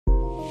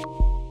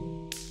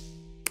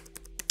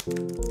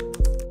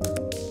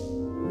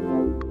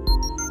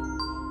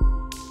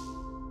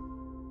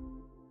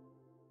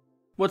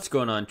What's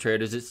going on,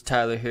 traders? It's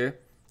Tyler here.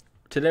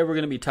 Today we're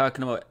going to be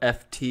talking about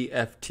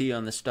FTFT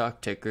on the stock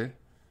ticker.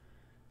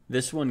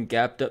 This one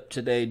gapped up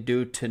today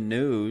due to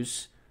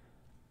news.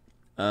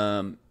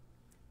 Looks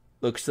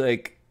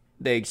like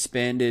they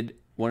expanded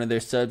one of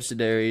their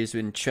subsidiaries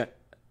in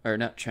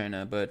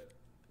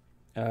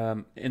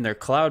in their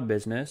cloud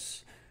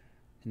business,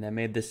 and that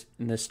made this.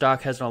 And the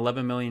stock has an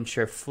 11 million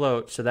share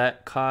float, so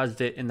that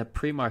caused it in the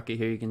pre-market.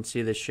 Here you can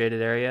see the shaded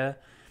area.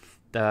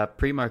 The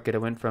pre-market,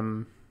 it went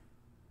from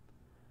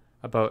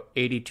about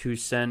 82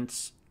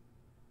 cents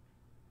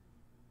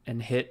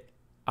and hit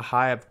a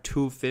high of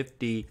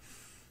 250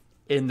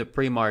 in the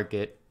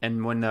pre-market,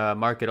 and when the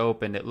market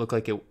opened, it looked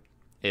like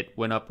it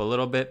went up a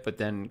little bit, but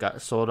then got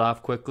sold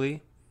off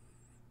quickly.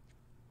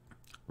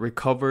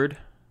 Recovered.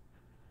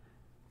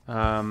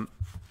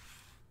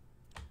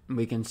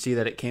 We can see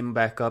that it came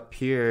back up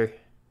here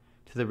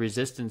to the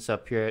resistance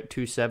up here at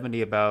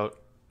 270 about,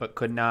 but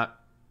could not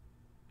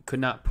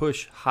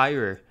push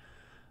higher,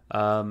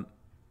 and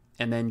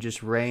then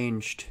just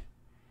ranged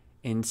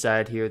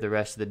inside here the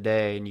rest of the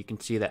day. And you can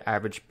see the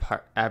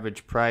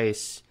average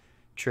price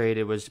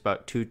traded was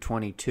about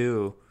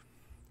 222,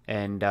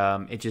 and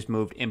it just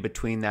moved in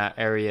between that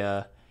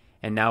area,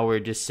 and now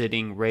we're just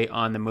sitting right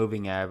on the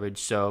moving average.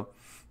 So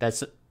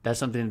that's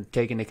something to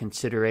take into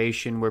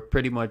consideration. We're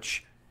pretty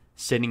much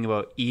sitting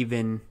about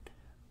even,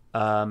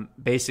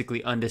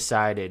 basically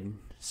undecided.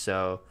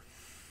 So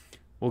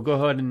we'll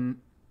go ahead and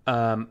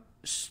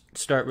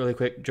start really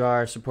quick. Draw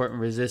our support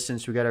and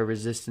resistance. We got our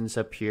resistance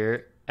up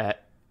here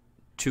at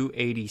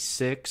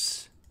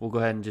 286. We'll go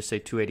ahead and just say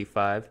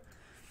 285.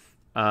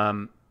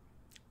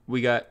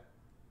 We got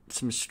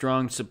some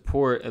strong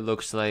support, it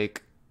looks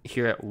like,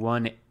 here at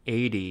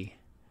 180.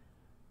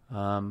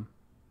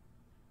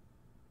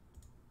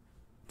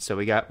 So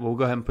we'll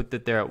go ahead and put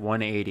that there at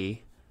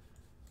 180.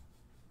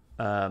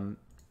 And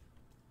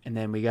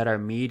then we got our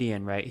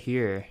median right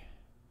here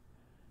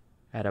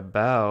at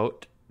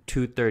about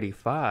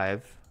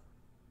 235.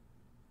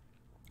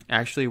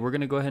 Actually, we're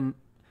going to go ahead and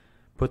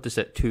put this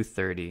at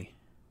 230.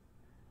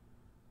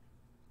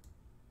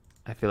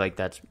 I feel like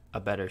that's a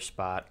better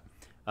spot.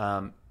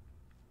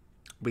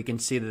 We can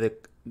see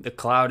that the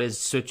cloud is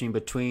switching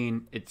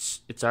between.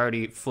 It's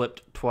already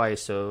flipped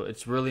twice, so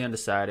it's really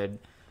undecided.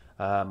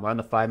 We're on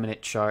the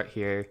 5-minute chart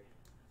here.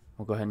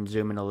 We'll go ahead and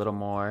zoom in a little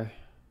more,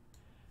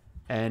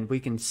 and we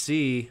can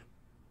see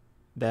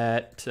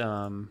that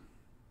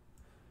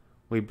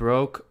we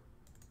broke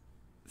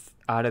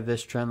out of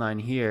this trend line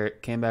here,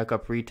 came back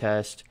up,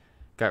 retest,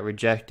 got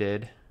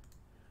rejected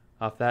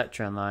off that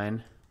trend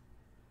line,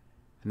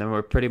 and then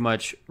we're pretty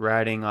much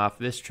riding off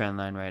this trend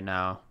line right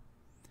now.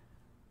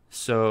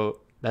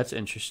 So that's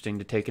interesting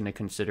to take into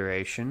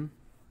consideration.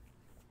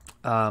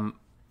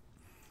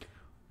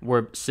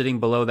 We're sitting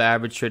below the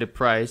average traded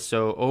price.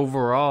 So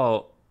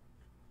overall,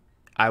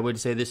 I would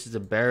say this is a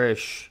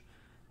bearish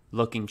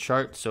looking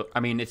chart. So, I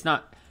mean, it's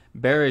not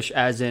bearish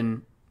as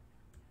in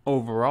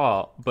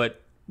overall,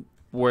 but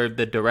where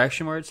the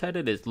direction where it's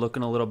headed is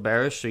looking a little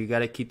bearish. So you got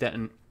to keep that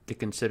into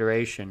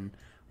consideration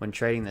when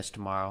trading this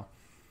tomorrow.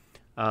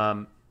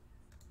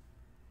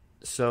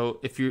 So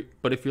if you're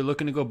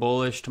looking to go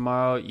bullish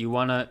tomorrow, you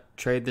want to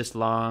trade this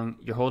long,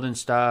 you're holding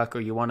stock,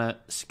 or you want to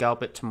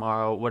scalp it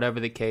tomorrow,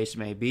 whatever the case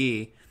may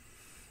be.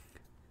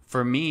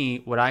 For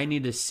me, what I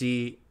need to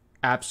see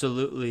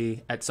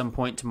absolutely at some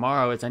point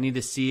tomorrow is I need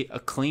to see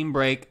a clean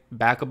break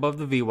back above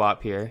the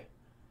VWAP here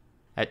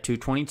at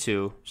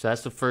 222. So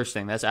that's the first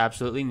thing. That's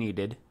absolutely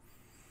needed.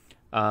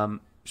 So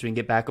we can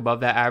get back above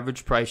that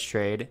average price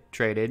traded.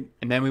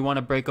 And then we want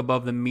to break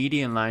above the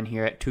median line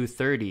here at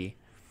 230.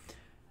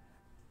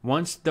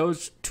 Once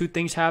those two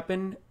things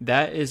happen,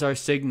 that is our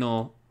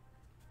signal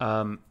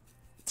to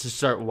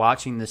start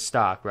watching the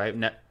stock, right?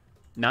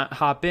 Not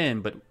hop in,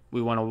 but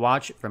we want to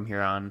watch it from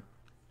here on.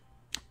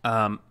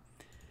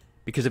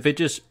 Because if it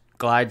just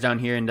glides down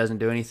here and doesn't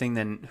do anything,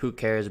 then who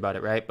cares about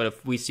it, right? But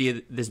if we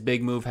see this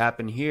big move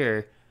happen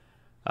here,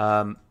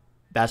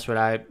 that's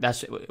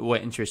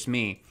what interests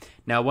me.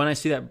 Now, when I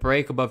see that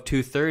break above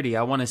 230,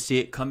 I want to see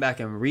it come back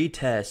and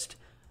retest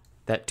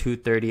that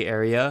 230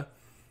 area,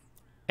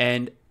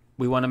 and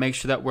we want to make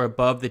sure that we're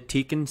above the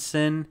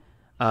Tekin-Sin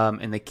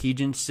and the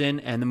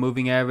Kijun-Sin and the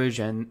moving average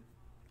and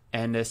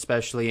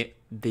especially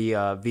the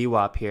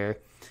VWAP here.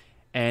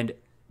 And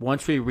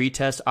once we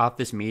retest off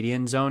this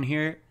median zone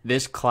here,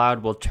 this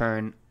cloud will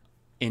turn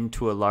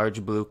into a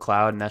large blue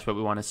cloud, and that's what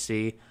we want to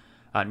see.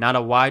 Not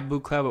a wide blue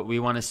cloud, but we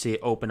want to see it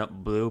open up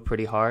blue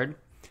pretty hard,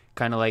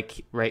 kind of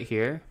like right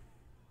here.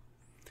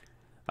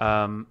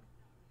 How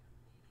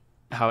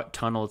it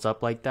tunnels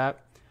up like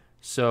that.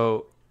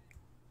 So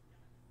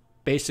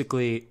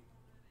basically,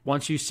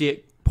 once you see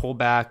it pull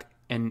back,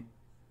 and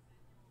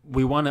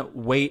we want to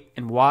wait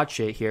and watch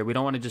it here. We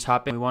don't want to just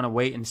hop in. We want to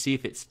wait and see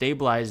if it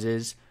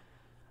stabilizes,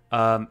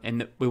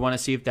 and we want to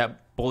see if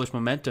that bullish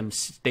momentum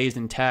stays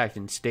intact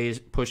and stays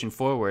pushing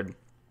forward,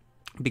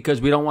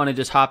 because we don't want to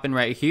just hop in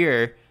right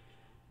here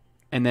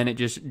and then it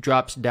just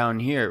drops down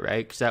here,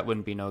 right? Because that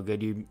wouldn't be no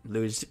good. You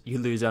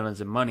lose out on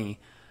some money,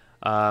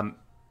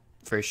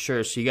 for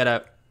sure. So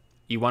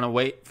you want to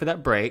wait for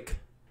that break,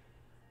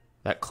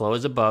 that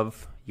close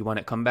above. You want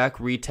to come back,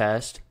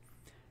 retest,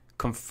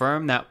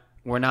 confirm that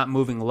we're not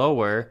moving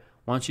lower.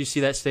 Once you see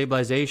that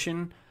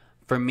stabilization,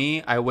 for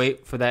me, I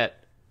wait for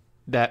that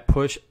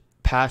push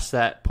past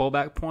that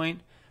pullback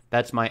point.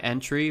 That's my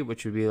entry,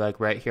 which would be like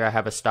right here. I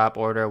have a stop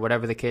order,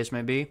 whatever the case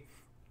may be.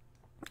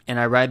 And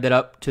I ride that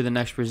up to the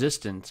next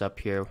resistance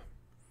up here.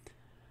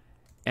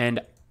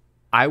 And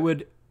I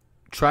would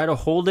try to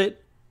hold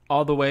it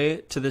all the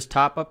way to this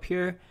top up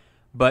here.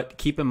 But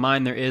keep in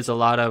mind there is a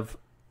lot of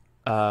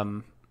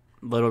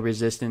little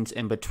resistance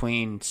in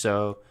between.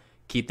 So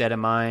keep that in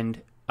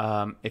mind.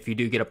 If you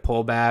do get a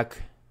pullback,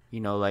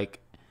 like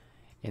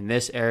in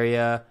this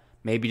area,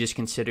 maybe just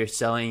consider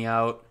selling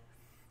out.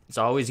 It's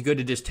always good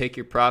to just take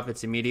your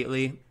profits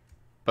immediately.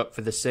 But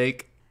for the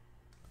sake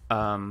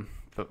of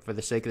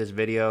this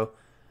video,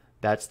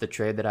 that's the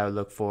trade that I would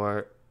look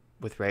for,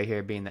 with right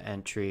here being the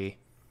entry.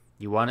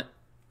 You want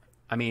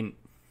it,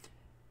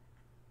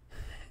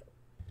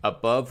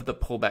 above the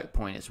pullback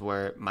point is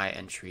where my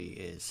entry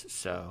is.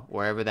 So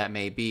wherever that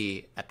may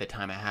be at the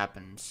time it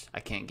happens,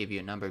 I can't give you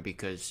a number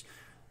because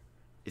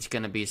it's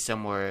going to be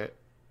somewhere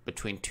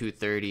between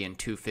 230 and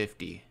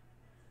 250,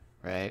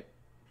 right?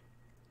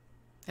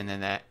 And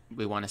then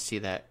we want to see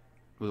it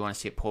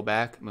pull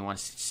back, we want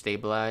to see it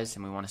stabilize,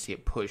 and we want to see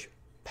it push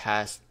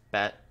past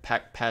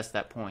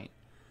that point.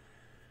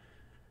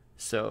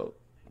 So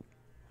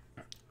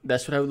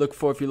that's what I would look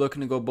for if you're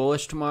looking to go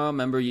bullish tomorrow.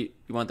 Remember, you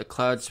want the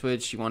cloud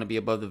switch, you want to be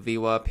above the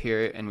VWAP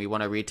here, and we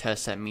want to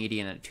retest that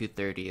median at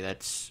 230.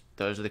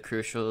 Those are the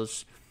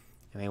crucials,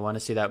 and we want to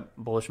see that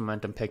bullish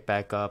momentum pick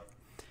back up.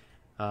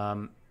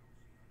 Now,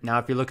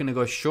 if you're looking to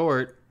go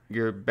short,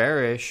 you're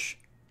bearish,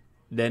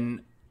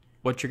 then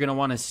what you're going to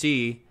want to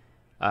see,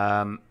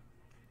 the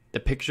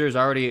picture is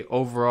already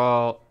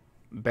overall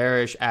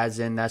bearish, as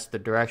in that's the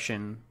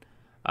direction,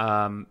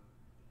 but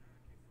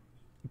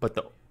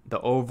the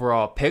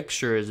overall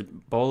picture is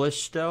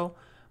bullish still,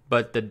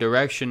 but the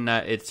direction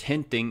that it's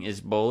hinting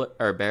is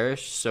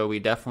bearish. So we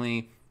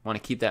definitely want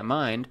to keep that in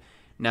mind.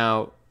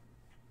 Now,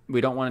 we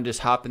don't want to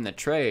just hop in the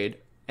trade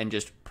and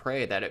just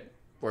pray that it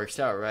works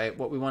out, right?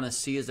 What we want to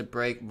see is a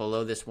break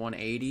below this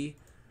 180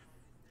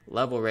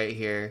 level right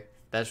here.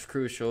 That's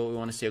crucial. We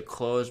want to see a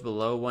close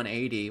below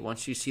 180.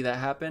 Once you see that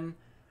happen,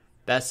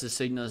 that's the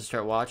signal to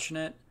start watching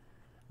it.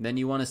 Then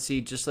you want to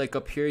see, just like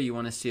up here, you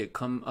want to see it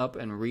come up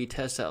and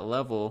retest that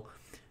level.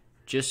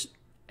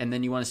 And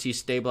then you want to see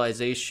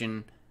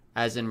stabilization,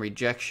 as in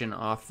rejection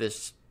off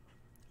this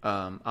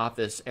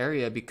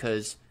area,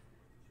 because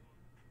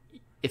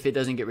if it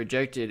doesn't get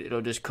rejected,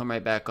 it'll just come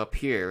right back up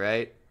here,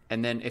 right?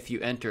 And then if you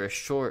enter a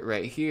short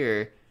right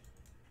here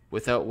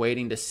without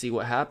waiting to see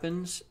what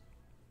happens,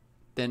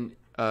 then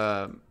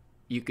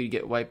you could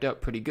get wiped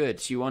out pretty good.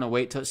 So you want to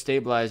wait till it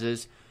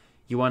stabilizes.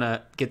 You want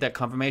to get that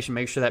confirmation,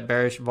 make sure that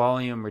bearish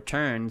volume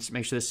returns,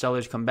 make sure the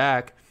sellers come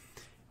back.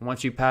 And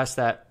once you pass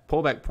that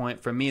pullback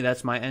point, for me,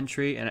 that's my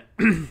entry, and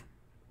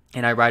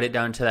and I ride it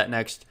down to that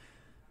next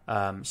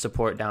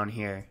support down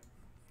here.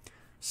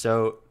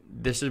 So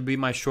this would be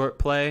my short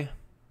play,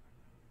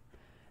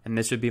 and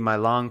this would be my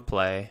long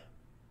play,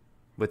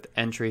 with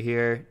entry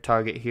here,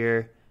 target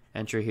here,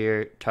 entry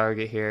here,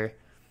 target here.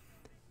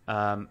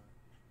 The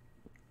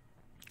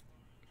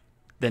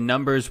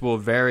numbers will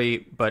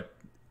vary, but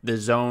the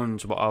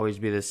zones will always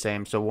be the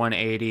same. So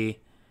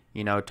 180,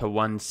 to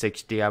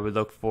 160, I would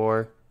look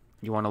for.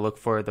 You want to look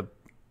for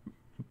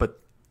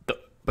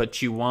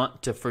but you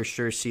want to for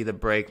sure see the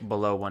break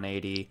below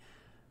 180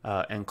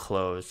 and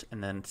close.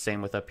 And then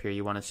same with up here.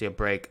 You want to see a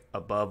break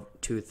above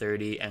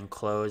 230 and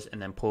close,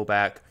 and then pull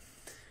back.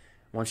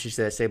 Once you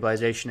see that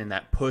stabilization and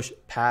that push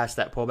past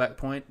that pullback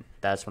point,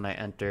 that's when I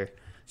enter.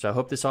 So I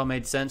hope this all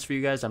made sense for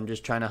you guys. I'm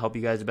just trying to help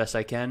you guys the best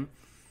I can.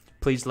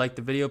 Please like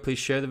the video. Please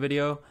share the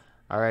video.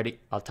 Alrighty,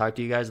 I'll talk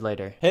to you guys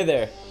later. Hey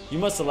there, you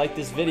must have liked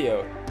this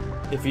video.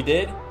 If you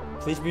did,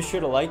 please be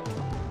sure to like,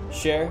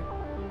 share,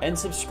 and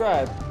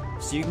subscribe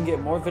so you can get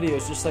more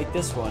videos just like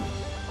this one.